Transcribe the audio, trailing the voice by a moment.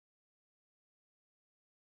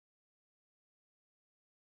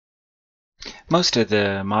Most of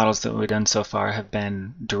the models that we've done so far have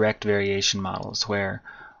been direct variation models, where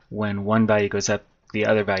when one value goes up, the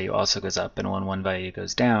other value also goes up, and when one value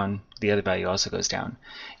goes down, the other value also goes down.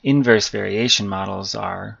 Inverse variation models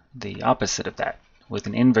are the opposite of that. With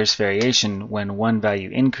an inverse variation, when one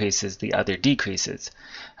value increases, the other decreases.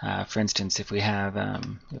 For instance, if we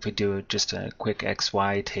do just a quick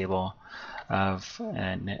XY table of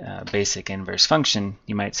a basic inverse function,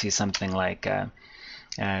 you might see something like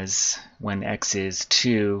as when x is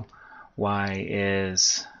 2, y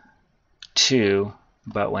is 2,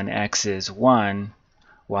 but when x is 1,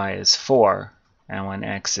 y is 4, and when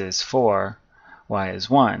x is 4, y is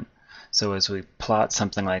 1. So as we plot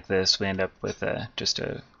something like this, we end up with just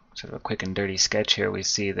a sort of a quick and dirty sketch here. We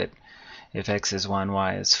see that if x is 1,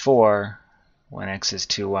 y is 4, when x is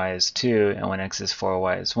 2, y is 2, and when x is 4,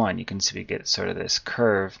 y is 1. You can see we get sort of this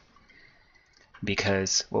curve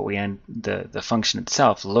because the function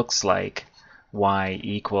itself looks like y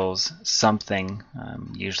equals something,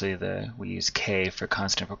 usually we use k for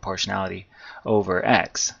constant proportionality, over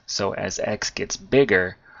x. So as x gets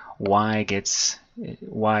bigger, y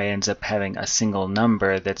ends up having a single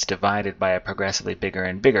number that's divided by a progressively bigger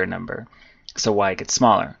and bigger number. So y gets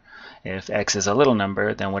smaller. If x is a little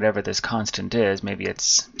number, then whatever this constant is, maybe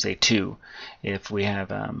it's, say, 2. If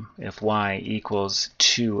y equals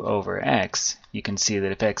 2 over x, you can see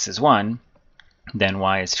that if x is 1, then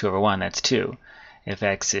y is 2 over 1, that's 2. If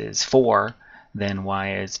x is 4, then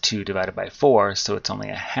y is 2 divided by 4, so it's only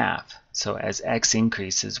a half. So as x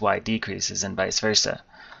increases, y decreases, and vice versa.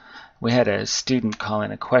 We had a student call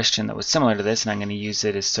in a question that was similar to this, and I'm going to use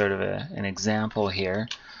it as sort of an example here.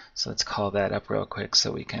 So let's call that up real quick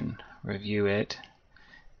so we can review it.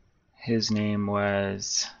 His name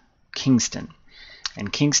was Kingston.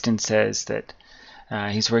 And Kingston says that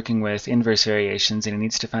he's working with inverse variations and he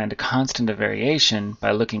needs to find a constant of variation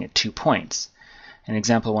by looking at 2 points. An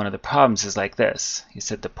example, one of the problems is like this. He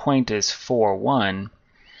said the point is 4, 1,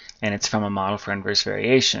 and it's from a model for inverse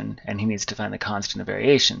variation, and he needs to find the constant of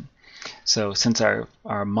variation. So since our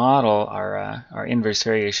inverse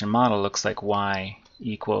variation model looks like y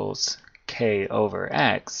equals k over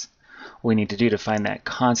x, what we need to do to find that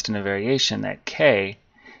constant of variation, that k,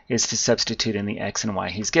 is to substitute in the x and y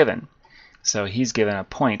he's given. So he's given a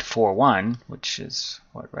point 4, 1, which is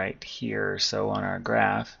right here or so on our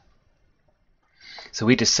graph. So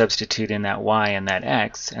we just substitute in that y and that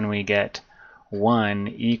x, and we get 1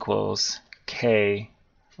 equals k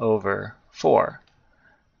over 4.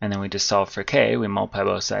 And then we just solve for k. We multiply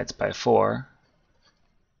both sides by 4.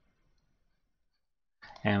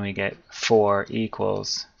 And we get 4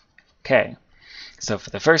 equals k. So for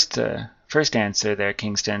the first answer there,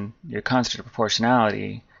 Kingston, your constant of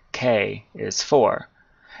proportionality, k, is 4.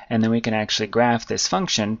 And then we can actually graph this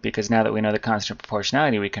function, because now that we know the constant of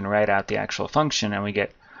proportionality, we can write out the actual function, and we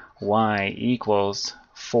get y equals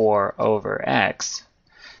 4 over x.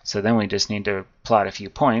 So then we just need to plot a few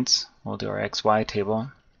points. We'll do our xy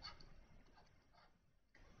table.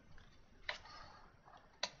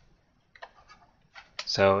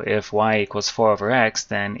 So if y equals 4 over x,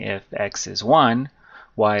 then if x is 1,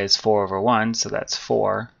 y is 4 over 1, so that's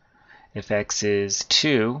 4. If x is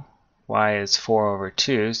 2, y is 4 over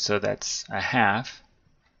 2, so that's a half.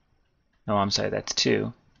 No, I'm sorry, that's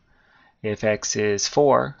 2. If x is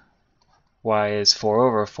 4, y is 4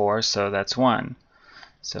 over 4, so that's 1.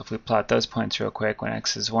 So if we plot those points real quick, when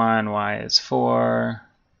x is 1, y is 4,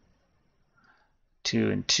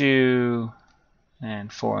 2 and 2,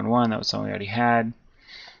 and 4 and 1, that was the one we already had.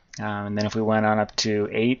 And then if we went on up to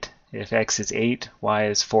 8, if x is 8, y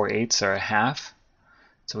is 4/8, or a half.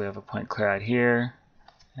 So we have a point clear out here,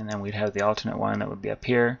 and then we'd have the alternate one that would be up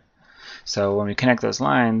here. So when we connect those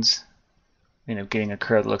lines, we end up getting a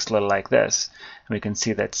curve that looks a little like this. And we can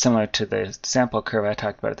see that's similar to the sample curve I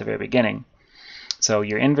talked about at the very beginning. So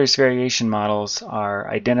your inverse variation models are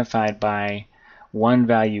identified by one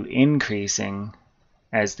value increasing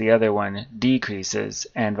as the other one decreases,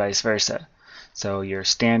 and vice versa. So your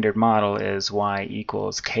standard model is y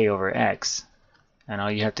equals k over x. And all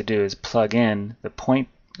you have to do is plug in the point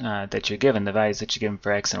that you're given, the values that you're given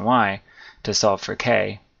for x and y, to solve for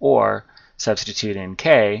k, or substitute in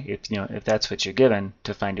k if that's what you're given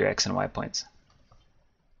to find your x and y points.